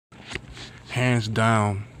Hands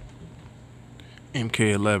down,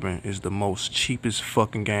 MK11 is the most cheapest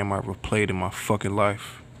fucking game I ever played in my fucking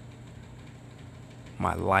life.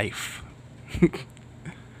 My life.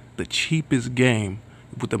 The cheapest game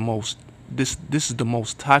with the most. This is the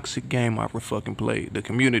most toxic game I ever fucking played. The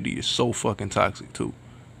community is so fucking toxic too.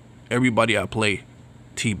 Everybody I play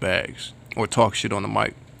teabags or talk shit on the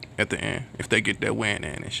mic at the end if they get that win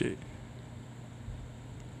in and shit.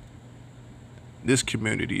 This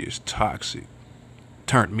community is toxic.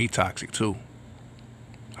 Turned me toxic too.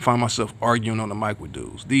 I find myself arguing on the mic with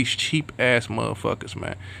dudes. These cheap ass motherfuckers,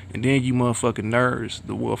 man. And then you motherfucking nerds,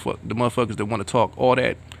 the motherfuckers that want to talk all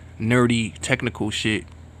that nerdy technical shit.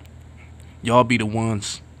 Y'all be the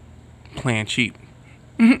ones playing cheap.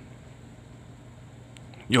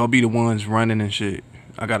 Y'all be the ones running and shit.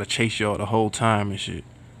 I gotta chase y'all the whole time and shit.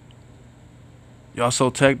 Y'all so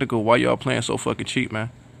technical. Why y'all playing so fucking cheap, man?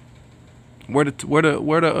 Where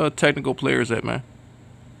the technical players at, man?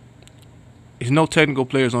 There's no technical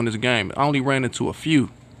players on this game. I only ran into a few.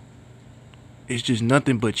 It's just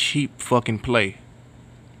nothing but cheap fucking play.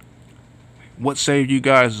 What saved you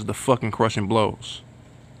guys is the fucking crushing blows.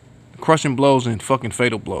 Crushing blows and fucking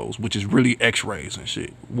fatal blows, which is really x-rays and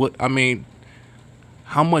shit. What, I mean,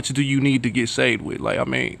 how much do you need to get saved with? Like, I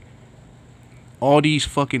mean, all these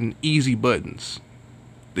fucking easy buttons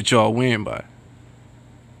that y'all win by.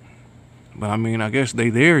 But I mean, I guess they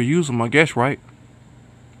there, use them, I guess, right?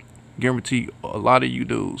 Guarantee a lot of you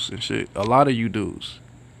dudes and shit, a lot of you dudes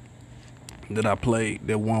that I played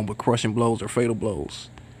that won with crushing blows or fatal blows.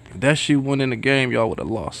 If that shit went in the game, y'all would have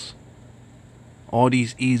lost. All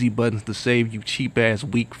these easy buttons to save you cheap ass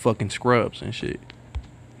weak fucking scrubs and shit.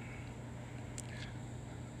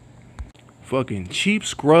 Fucking cheap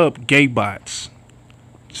scrub gay bots.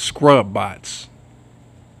 Scrub bots.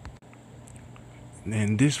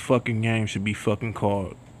 And this fucking game should be fucking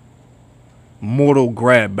called Mortal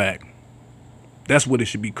GRABBAT. That's what it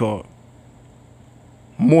should be called.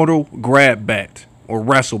 Mortal GRABBAT or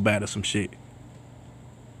WrestleBat or some shit.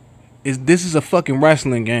 This is a fucking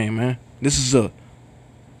wrestling game, man. This is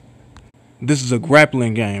a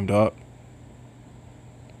grappling game, dog.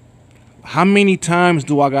 How many times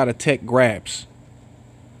do I gotta tech grabs?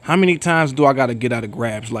 How many times do I gotta get out of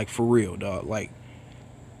grabs? Like, for real, dog. Like,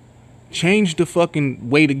 change the fucking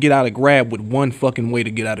way to get out of grab with one fucking way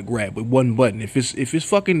to get out of grab with one button. If it's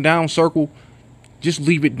fucking down circle, just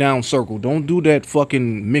leave it down circle. Don't do that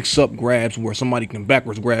fucking mix up grabs where somebody can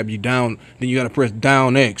backwards grab you down, then you gotta press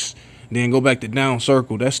down X, then go back to down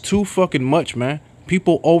circle. That's too fucking much, man.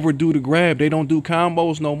 People overdo the grab. They don't do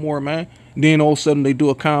combos no more, man. Then all of a sudden they do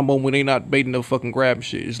a combo when they not baiting the fucking grab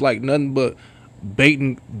shit. It's like nothing but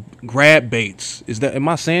baiting grab baits. Am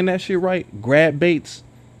I saying that shit right? Grab baits?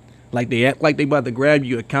 Like they act like they about to grab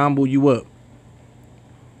you and combo you up.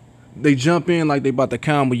 They jump in like they about to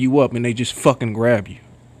combo you up and they just fucking grab you.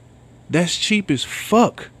 That's cheap as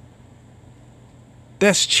fuck.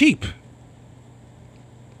 That's cheap.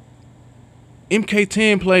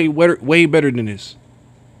 MK10 played way better than this.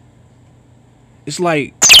 It's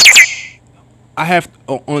like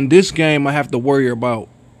on this game I have to worry about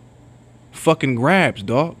fucking grabs,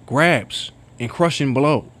 dog. Grabs and crushing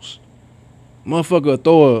blows. Motherfucker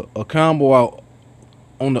throw a combo out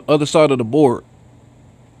on the other side of the board.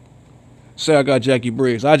 Say I got Jackie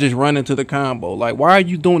Briggs. I just run into the combo. Like, why are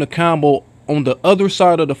you doing a combo on the other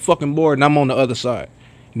side of the fucking board and I'm on the other side?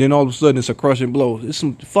 And then all of a sudden it's a crushing blow. It's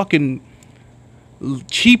some fucking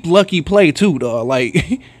cheap lucky play too, dog.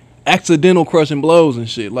 Like, accidental crushing blows and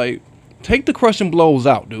shit. Like, take the crushing blows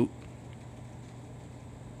out, dude.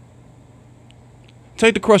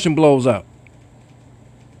 Take the crushing blows out.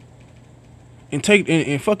 And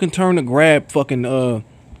and fucking turn the grab fucking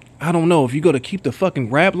I don't know, if you go to keep the fucking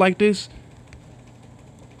grab like this,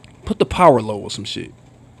 put the power low or some shit.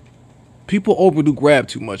 People overdo grab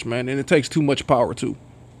too much, man, and it takes too much power too.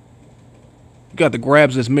 You got the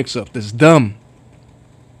grabs that's mix up. That's dumb.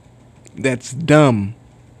 That's dumb.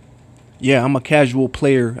 Yeah, I'm a casual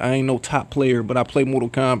player. I ain't no top player, but I play Mortal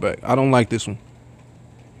Kombat. I don't like this one.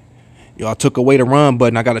 Y'all took away the run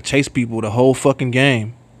button. I gotta chase people the whole fucking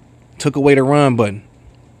game. Took away the run button.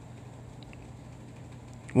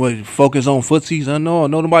 What, focus on footsies? I know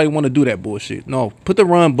nobody want to do that bullshit. No, put the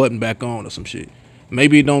run button back on or some shit.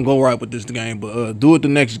 Maybe it don't go right with this game, but do it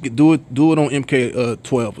on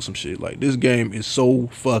MK12 or some shit. Like, this game is so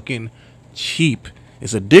fucking cheap.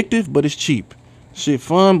 It's addictive, but it's cheap. Shit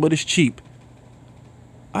fun, but it's cheap.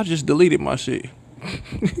 I just deleted my shit.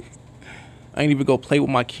 I ain't even go play with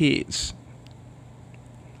my kids.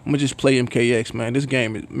 I'm gonna just play MKX, man. This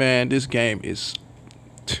game is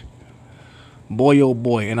Boy, oh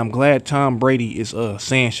boy. And I'm glad Tom Brady is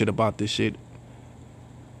saying shit about this shit.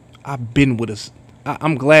 I've been with us.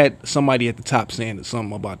 I'm glad somebody at the top saying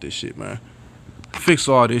something about this shit, man. Fix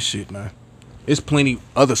all this shit, man. There's plenty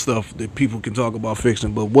other stuff that people can talk about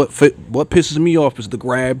fixing, but what pisses me off is the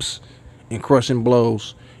grabs and crushing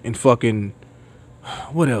blows and fucking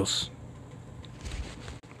what else?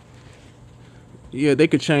 Yeah, they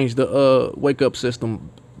could change the wake up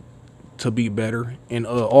system to be better, and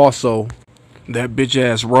also that bitch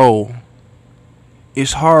ass roll.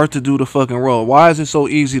 It's hard to do the fucking roll. Why is it so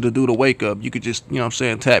easy to do the wake up? You could just, you know what I'm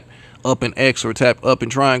saying, tap up and X or tap up and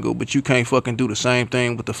triangle, but you can't fucking do the same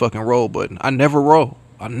thing with the fucking roll button. I never roll.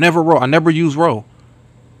 I never roll. I never use roll.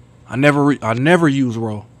 I never use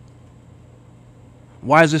roll.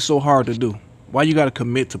 Why is it so hard to do? Why you gotta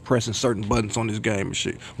commit to pressing certain buttons on this game and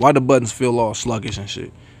shit? Why the buttons feel all sluggish and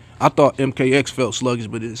shit? I thought MKX felt sluggish,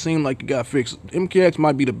 but it seemed like it got fixed. MKX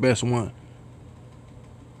might be the best one.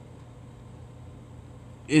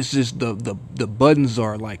 It's just the buttons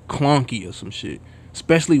are like clunky or some shit.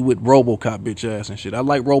 Especially with RoboCop bitch ass and shit. I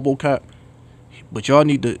like RoboCop, but y'all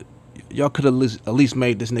could have at least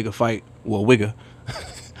made this nigga fight, well, Wigga,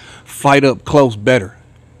 fight up close better.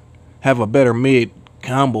 Have a better mid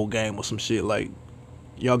combo game or some shit. Like,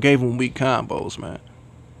 y'all gave him weak combos, man.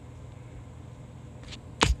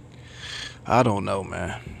 I don't know,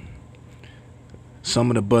 man. Some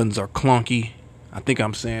of the buttons are clunky. I think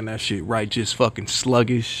I'm saying that shit right. Just fucking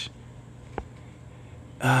sluggish.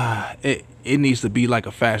 It needs to be like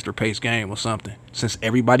a faster paced game or something. Since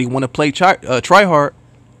everybody want to play try hard.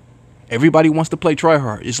 Everybody wants to play try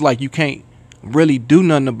hard. It's like you can't really do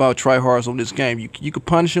nothing about try hards on this game. You could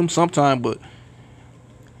punish them sometime, but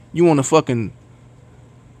you want to fucking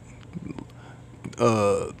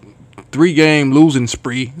 3-game losing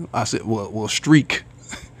spree. I said, well, streak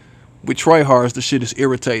with try hards. The shit is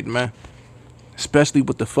irritating, man. Especially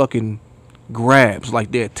with the fucking grabs.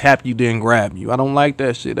 Like they'll tap you, then grab you. I don't like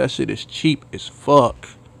that shit. That shit is cheap as fuck.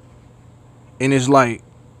 And it's like,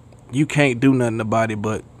 you can't do nothing about it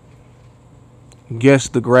but guess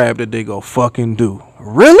the grab that they go fucking do.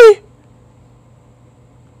 Really?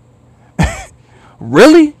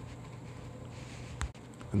 Really?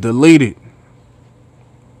 Delete it.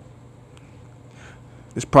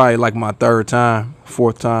 It's probably like my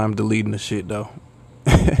 4th time deleting the shit though.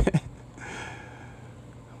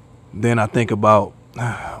 Then I think about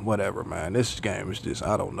whatever, man. This game is just,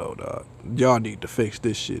 I don't know, dog. Y'all need to fix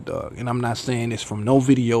this shit, dog. And I'm not saying this from no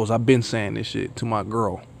videos. I've been saying this shit to my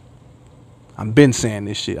girl. I've been saying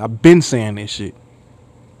this shit. I've been saying this shit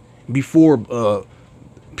before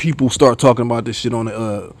people start talking about this shit on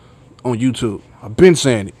YouTube. I've been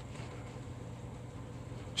saying it.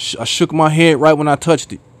 I shook my head right when I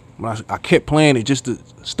touched it. When I kept playing it just to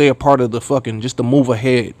stay a part of the fucking, just to move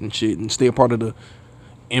ahead and shit, and stay a part of the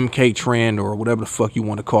MK trend or whatever the fuck you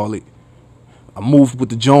want to call it. I moved with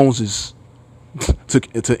the Joneses to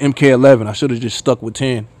MK11. I should have just stuck with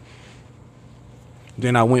 10.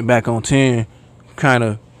 Then I went back on 10, kind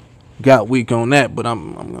of got weak on that, but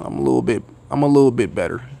I'm a little bit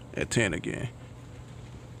better at 10 again.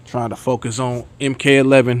 Trying to focus on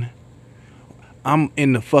MK11. I'm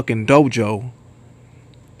in the fucking dojo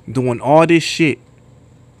doing all this shit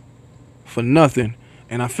for nothing.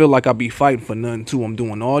 And I feel like I be fighting for nothing too. I'm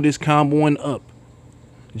doing all this comboing up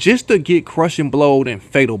just to get crushing blowed and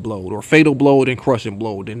fatal blowed, or fatal blowed and crushing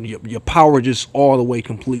blowed, and your power just all the way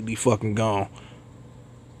completely fucking gone.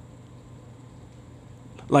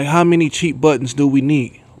 Like, how many cheap buttons do we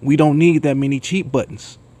need? We don't need that many cheap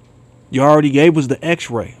buttons. You already gave us the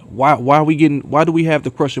X-ray. Why do we have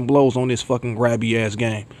the crushing blows on this fucking grabby ass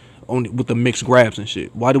game with the mixed grabs and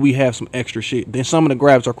shit? Why do we have some extra shit? Then some of the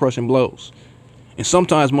grabs are crushing blows. And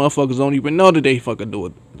sometimes motherfuckers don't even know that they fucking do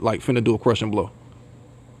it. Like, finna do a crushing blow.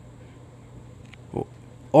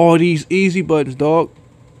 All these easy buttons, dog.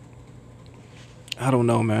 I don't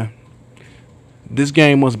know, man. This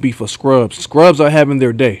game must be for scrubs. Scrubs are having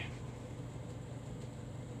their day.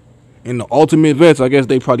 And the ultimate vets, I guess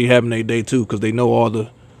they probably having their day too, because they know all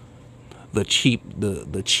the cheap,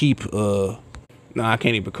 nah, I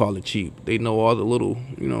can't even call it cheap. They know all the little,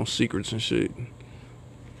 secrets and shit.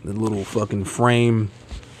 The little fucking frame,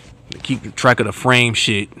 keep track of the frame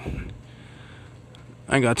shit.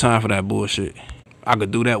 I ain't got time for that bullshit. I could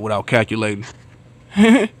do that without calculating.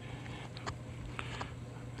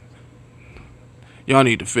 Y'all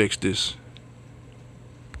need to fix this.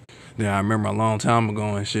 Yeah, I remember a long time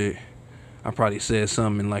ago and shit, I probably said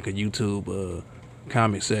something in like a YouTube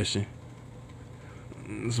comment section.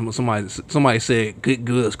 Somebody said, "Get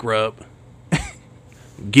good, scrub."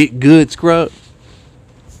 Get good, scrub.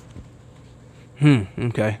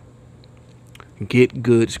 Okay. Get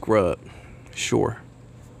good scrub. Sure.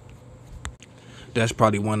 That's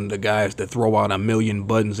probably one of the guys that throw out a million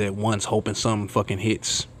buttons at once hoping something fucking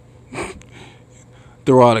hits.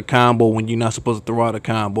 Throw out a combo when you're not supposed to throw out a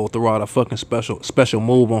combo. Throw out a fucking special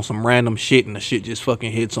move on some random shit and the shit just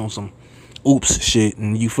fucking hits on some oops shit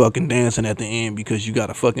and you fucking dancing at the end because you got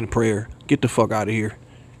a fucking prayer. Get the fuck out of here.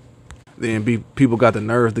 Then people got the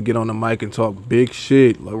nerves to get on the mic and talk big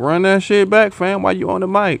shit. Like, run that shit back, fam. Why you on the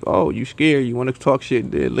mic? Oh, you scared. You want to talk shit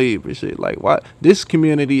and then leave and shit. Like, what? This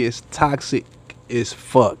community is toxic as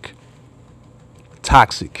fuck.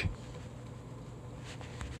 Toxic.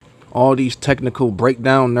 All these technical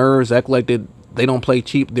breakdown nerds act like they don't play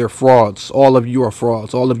cheap. They're frauds. All of you are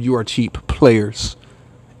frauds. All of you are cheap players.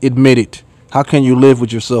 Admit it. How can you live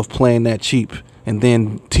with yourself playing that cheap and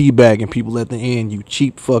then teabagging people at the end? You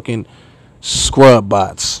cheap fucking scrub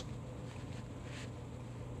bots.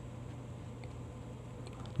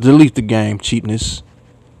 Delete the game, cheapness.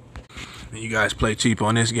 You guys play cheap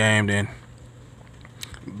on this game, then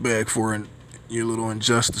beg for your little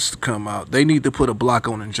injustice to come out. They need to put a block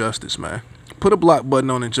on injustice, man. Put a block button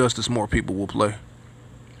on injustice, more people will play.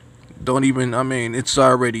 Don't even, I mean, it's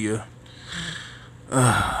already a,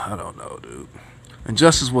 I don't know, dude.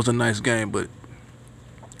 Injustice was a nice game, but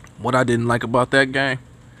what I didn't like about that game,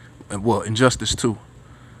 well, Injustice 2,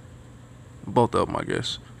 both of them, I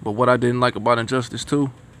guess. But what I didn't like about Injustice 2,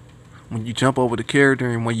 when you jump over the character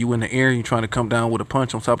and when you in the air and you trying to come down with a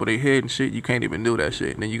punch on top of their head and shit, you can't even do that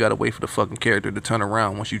shit. And then you gotta wait for the fucking character to turn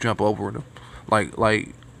around once you jump over them. Like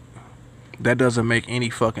that doesn't make any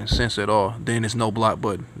fucking sense at all. Then it's no block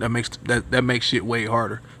button. That makes shit way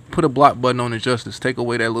harder. Put a block button on Injustice. Take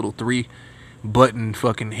away that little 3 button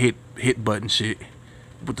fucking hit button shit.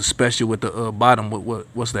 With the special with the bottom with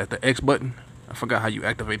what's that, the X button? I forgot how you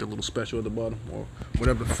activate the little special at the bottom or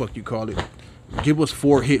whatever the fuck you call it. Give us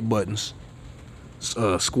 4 hit buttons.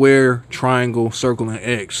 Square, triangle, circle, and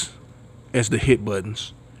X as the hit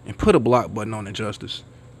buttons. And put a block button on Injustice.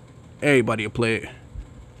 Everybody will play it.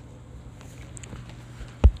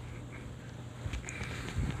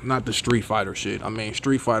 Not the Street Fighter shit. I mean,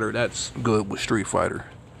 Street Fighter, that's good with Street Fighter.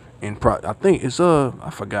 And I think it's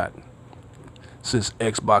I forgot. Since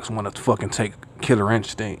Xbox want to fucking take Killer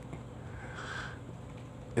Instinct.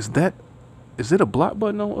 Is it a block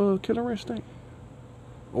button on Killer Instinct?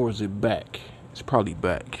 Or is it back? It's probably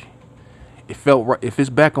back. It felt right. If it's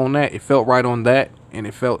back on that, it felt right on that, and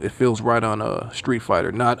it feels right on Street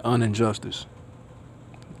Fighter, not on Injustice.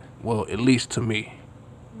 Well, at least to me.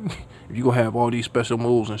 If you gonna have all these special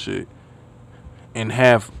moves and shit, and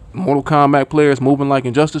have Mortal Kombat players moving like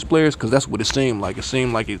Injustice players, because that's what it seemed like. It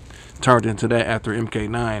seemed like it turned into that after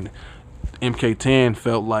MK9. MK10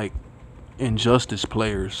 felt like Injustice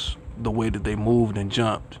players, the way that they moved and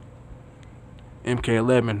jumped.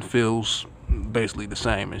 MK11 feels basically the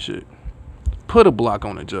same and shit. Put a block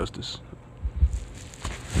on Injustice.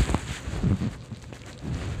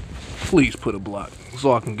 Please put a block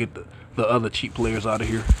so I can get the other cheap players out of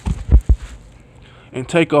here. And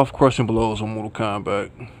take off crushing blows on Mortal Kombat.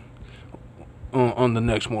 On the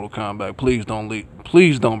next Mortal Kombat.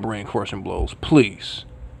 Please don't bring crushing blows. Please.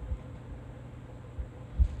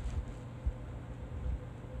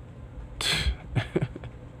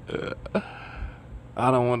 I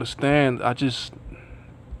don't understand.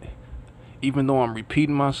 Even though I'm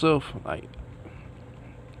repeating myself, like,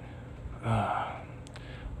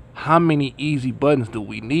 how many easy buttons do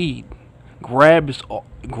we need? Grab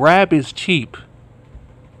is cheap.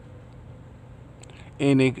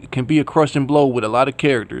 And it can be a crushing blow with a lot of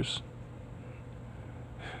characters.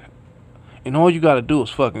 And all you gotta do is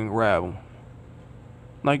fucking grab them.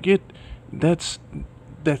 Like, that's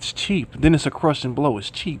cheap. Then it's a crushing blow. It's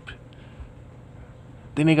cheap.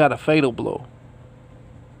 Then they got a fatal blow.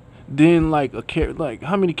 Then like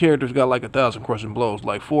how many characters got like 1,000 crushing blows?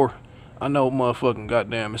 Like 4. I know, motherfucking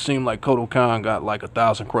goddamn. It seemed like Kodo Khan got like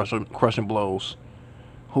 1,000 crushing blows.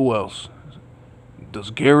 Who else? Does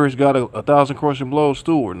Garrus got 1,000 crushing blows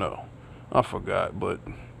too, or no? I forgot, but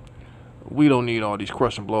we don't need all these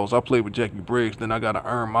crushing blows. I played with Jackie Briggs, then I gotta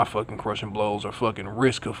earn my fucking crushing blows or fucking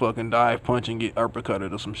risk a fucking dive punch and get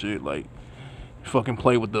uppercutted or some shit. Like, fucking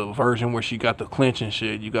play with the version where she got the clinch and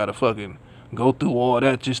shit. You gotta fucking go through all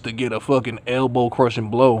that just to get a fucking elbow crushing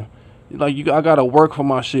blow. Like, I gotta work for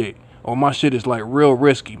my shit, or my shit is like real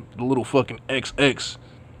risky. The little fucking XX.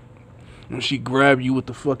 When she grab you with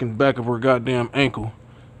the fucking back of her goddamn ankle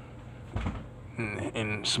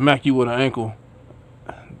and smack you with her ankle.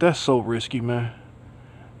 That's so risky, man.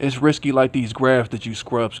 It's risky like these grabs that you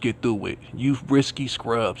scrubs get through with. You risky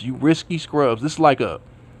scrubs. You risky scrubs. This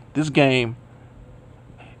game,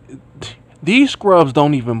 These scrubs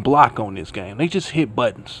don't even block on this game. They just hit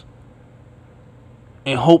buttons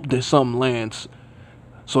and hope that something lands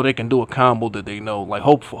so they can do a combo that they know. Like,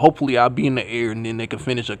 hopefully I'll be in the air and then they can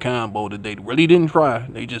finish a combo that they really didn't try.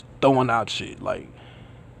 They just throwing out shit. Like,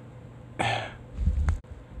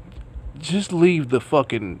 just leave the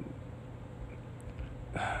fucking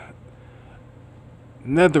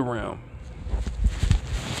nether realm.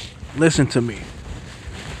 Listen to me.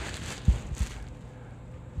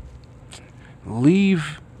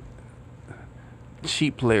 Leave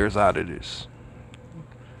cheap players out of this.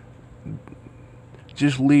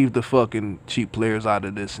 Just leave the fucking cheap players out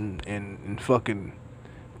of this and fucking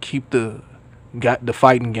keep the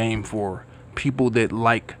fighting game for people that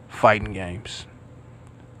like fighting games.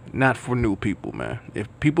 Not for new people, man. If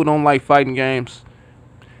people don't like fighting games,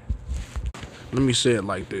 let me say it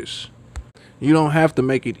like this. You don't have to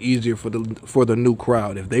make it easier for the new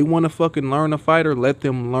crowd. If they want to fucking learn a fighter, let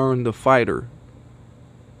them learn the fighter.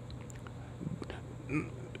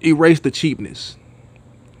 Erase the cheapness.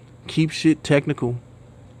 Keep shit technical.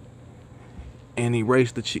 And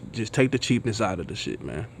erase the just take the cheapness out of the shit,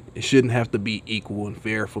 man. It shouldn't have to be equal and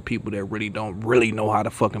fair for people that really don't know how to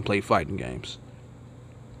fucking play fighting games.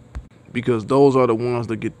 Because those are the ones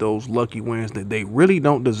that get those lucky wins that they really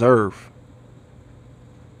don't deserve.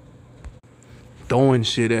 Throwing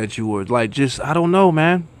shit at you or like just, I don't know,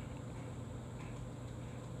 man.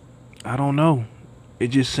 I don't know. It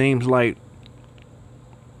just seems like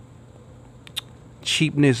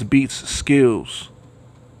cheapness beats skills.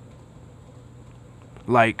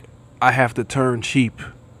 Like, I have to turn cheap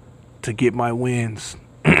to get my wins.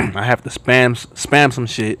 I have to spam some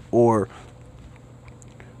shit or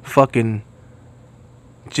fucking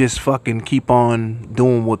just fucking keep on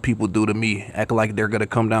doing what people do to me. Act like they're gonna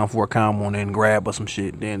come down for a combo and then grab or some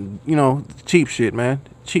shit. Then, you know, cheap shit, man.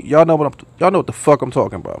 Cheap. Y'all know what the fuck I'm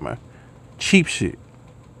talking about, man. Cheap shit.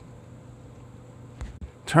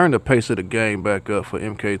 Turn the pace of the game back up for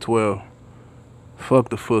MK12. Fuck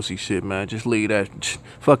the fussy shit, man. Just leave that.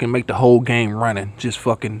 Fucking make the whole game running. Just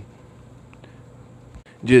fucking.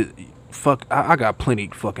 Just fuck. I got plenty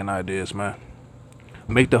fucking ideas, man.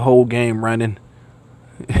 Make the whole game running.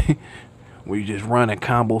 Where you just run and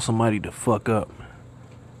combo somebody to fuck up.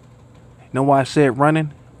 Know why I said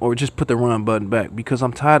running? Or just put the run button back? Because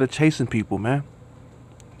I'm tired of chasing people, man.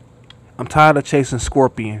 I'm tired of chasing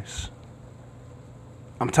scorpions.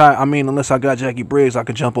 I'm tired. I mean, unless I got Jackie Briggs, I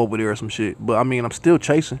could jump over there or some shit. But I mean, I'm still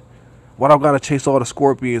chasing. Why do I gotta chase all the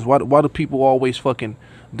scorpions? Why do people always fucking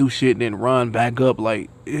do shit and then run back up?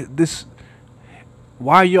 Like this.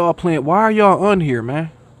 Why are y'all playing? Why are y'all on here,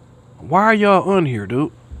 man? Why are y'all on here,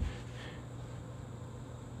 dude?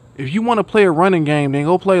 If you want to play a running game, then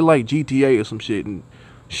go play like GTA or some shit and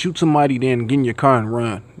shoot somebody, then get in your car and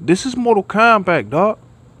run. This is Mortal Kombat, dog.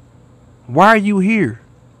 Why are you here?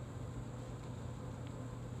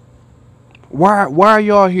 Why are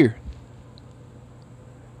y'all here?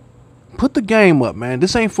 Put the game up, man.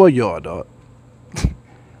 This ain't for y'all, dog.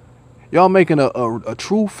 Y'all making a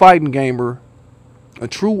true fighting gamer, a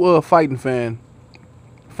true fighting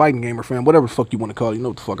gamer fan, whatever the fuck you want to call it. You know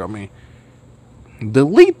what the fuck I mean.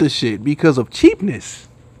 Delete the shit because of cheapness.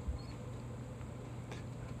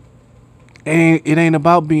 And it ain't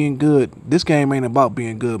about being good. This game ain't about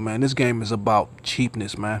being good, man. This game is about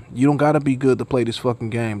cheapness, man. You don't gotta be good to play this fucking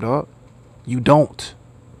game, dog. You don't.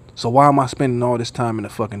 So why am I spending all this time in the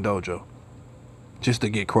fucking dojo? Just to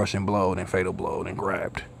get crushed and blowed and fatal blowed and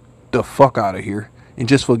grabbed. The fuck out of here. And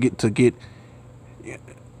just forget to get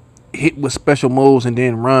hit with special moves and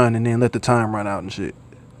then run and then let the time run out and shit.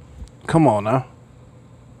 Come on now.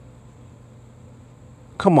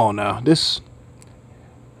 Come on now. This...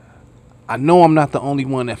 I know I'm not the only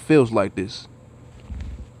one that feels like this.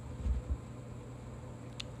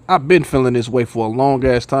 I've been feeling this way for a long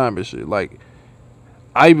ass time and shit. Like,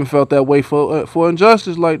 I even felt that way for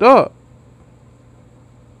Injustice. Like, dog,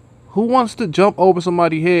 who wants to jump over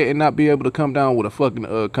somebody's head and not be able to come down with a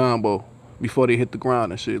fucking combo before they hit the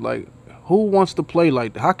ground and shit? Like, who wants to play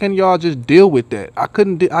like that? How can y'all just deal with that? I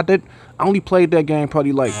couldn't. I only played that game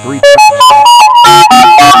probably like 3 times.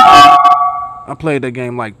 I played that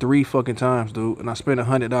game like 3 fucking times, dude, and I spent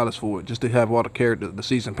 $100 for it just to have all the characters, the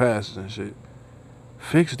season passes and shit.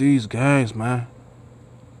 Fix these games, man.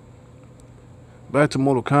 Back to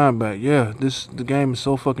Mortal Kombat. Yeah, the game is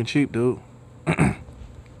so fucking cheap, dude.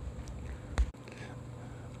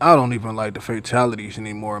 I don't even like the fatalities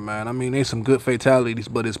anymore, man. I mean, there's some good fatalities,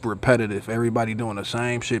 but it's repetitive. Everybody doing the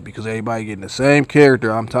same shit because everybody getting the same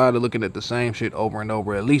character. I'm tired of looking at the same shit over and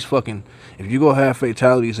over. At least fucking, if you go have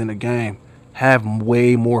fatalities in the game, have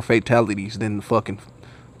way more fatalities than the fucking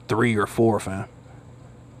 3 or 4, fam.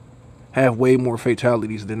 have way more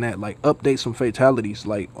fatalities than that. Like, update some fatalities,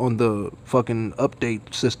 like on the fucking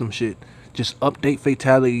update system shit. Just update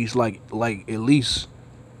fatalities, like at least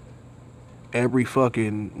every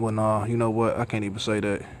fucking. Well, nah, you know what? I can't even say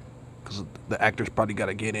that because the actors probably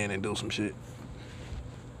gotta get in and do some shit.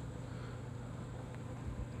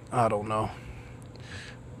 I don't know.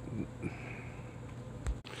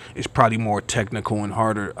 It's probably more technical and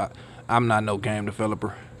harder. I'm not no game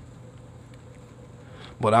developer,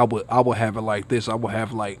 but I would have it like this. I would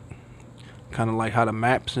have like kind of like how the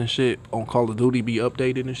maps and shit on Call of Duty be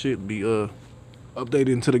updated and shit, be updated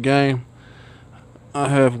into the game. I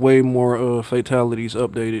have way more fatalities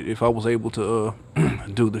updated if I was able to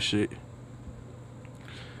do the shit.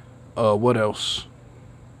 What else?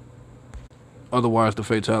 Otherwise, the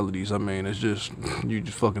fatalities, I mean, it's just, you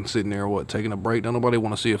just fucking sitting there, what, taking a break? Don't nobody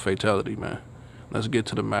want to see a fatality, man. Let's get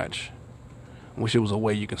to the match. Wish it was a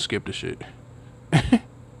way you can skip the shit.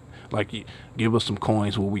 Like, give us some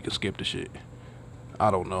coins where we can skip the shit. I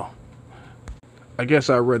don't know. I guess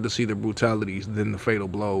I'd rather see the brutalities than the fatal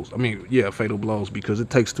blows. I mean, yeah, fatal blows, because it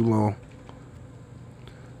takes too long.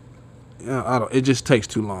 Yeah, it just takes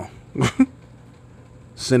too long.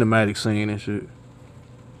 Cinematic scene and shit.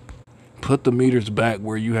 Put the meters back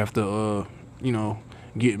where you have to, you know,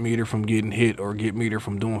 get meter from getting hit or get meter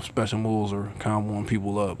from doing special moves or comboing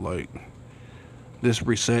people up. Like, this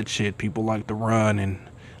reset shit, people like to run and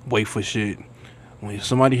wait for shit. When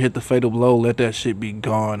somebody hit the fatal blow, let that shit be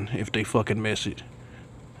gone if they fucking miss it.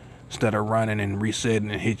 Instead of running and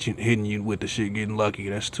resetting and hitting you with the shit, getting lucky.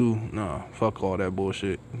 That's too, nah, fuck all that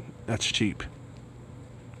bullshit. That's cheap.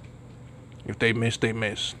 If they miss, they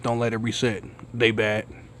miss. Don't let it reset. They bad.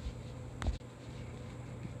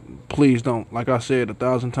 Please don't, like I said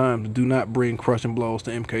 1,000 times, do not bring crushing blows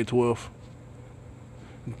to MK12.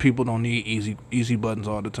 People don't need easy buttons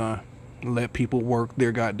all the time. Let people work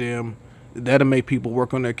their goddamn. That'll make people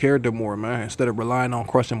work on their character more, man. Instead of relying on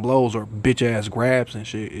crushing blows or bitch ass grabs and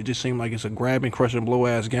shit. It just seems like it's a grabbing, crushing blow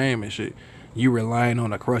ass game and shit. You relying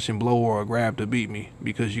on a crushing blow or a grab to beat me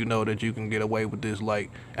because you know that you can get away with this, like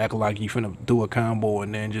act like you finna do a combo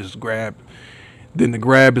and then just grab. Then the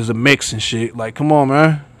grab is a mix and shit. Like, come on,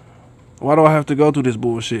 man. Why do I have to go through this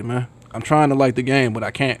bullshit, man? I'm trying to like the game, but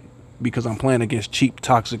I can't because I'm playing against cheap,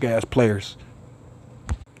 toxic ass players.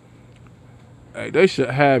 Hey, they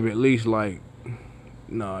should have at least like,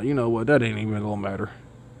 nah, you know what? That ain't even gonna matter.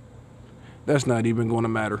 That's not even gonna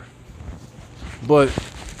matter. But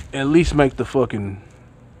at least make the fucking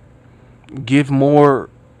give more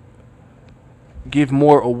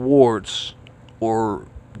awards, or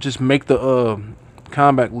just make the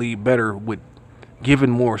combat league better with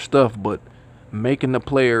giving more stuff, but making the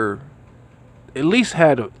player at least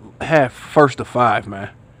have first to 5, man.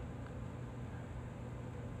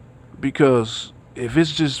 Because if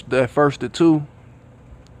it's just that first to 2,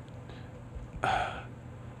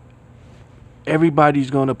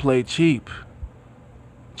 everybody's gonna play cheap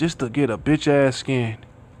just to get a bitch ass skin.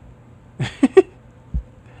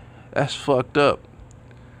 That's fucked up.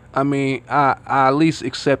 I mean, I at least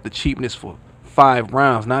accept the cheapness for 5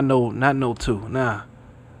 rounds, not no 2. Nah.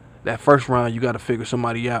 That first round you gotta figure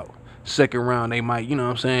somebody out. Second round they might, you know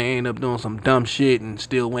what I'm saying, end up doing some dumb shit and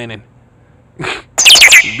still winning.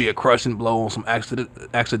 Be a crushing blow on some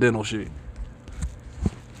accidental shit.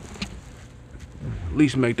 At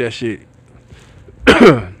least make that shit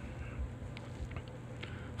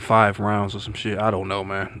 5 rounds or some shit. I don't know,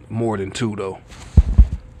 man. More than 2 though.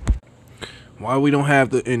 Why we don't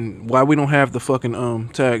have the fucking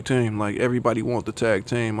tag team? Like, everybody wants the tag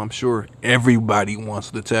team. I'm sure everybody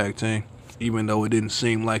wants the tag team, even though it didn't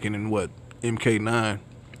seem like it in what, MK9.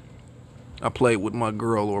 I played with my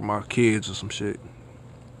girl or my kids or some shit.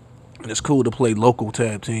 And it's cool to play local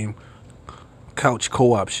tag team, couch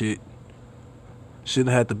co-op shit.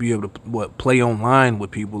 Shouldn't have to be able to play online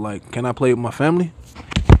with people. Like, can I play with my family?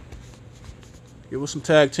 Give us some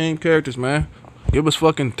tag team characters, man. Give us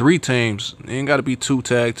fucking 3 teams. It ain't gotta be 2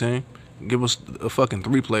 tag team. Give us a fucking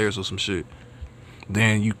 3 players or some shit.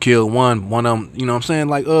 Then you kill one of them, you know what I'm saying?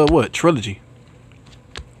 Like, what? Trilogy.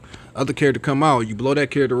 Other character come out, you blow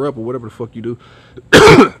that character up or whatever the fuck you do.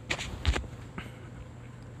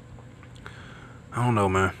 I don't know,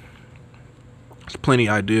 man. There's plenty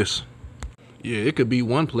of ideas. Yeah, it could be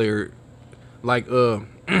one player, like, an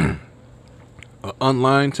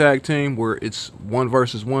online tag team where it's 1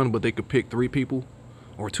 versus 1, but they could pick 3 people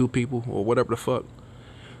or 2 people or whatever the fuck.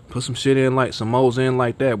 Put some shit in, like some modes in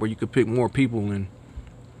like that, where you could pick more people, and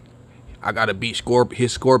I gotta beat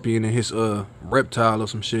his Scorpion and his Reptile or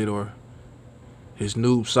some shit, or his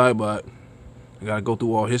noob CHEAPBAT. I gotta go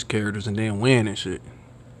through all his characters and then win and shit.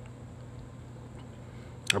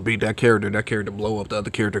 I beat that character blow up the other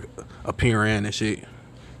character appear in and shit.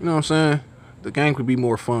 You know what I'm saying? The game could be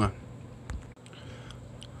more fun.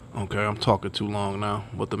 Okay, I'm talking too long now.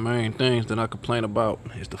 But the main things that I complain about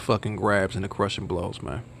is the fucking grabs and the crushing blows,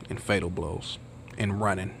 man. And fatal blows. And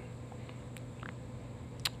running.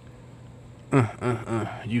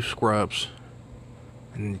 You scrubs.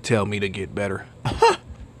 And tell me to get better.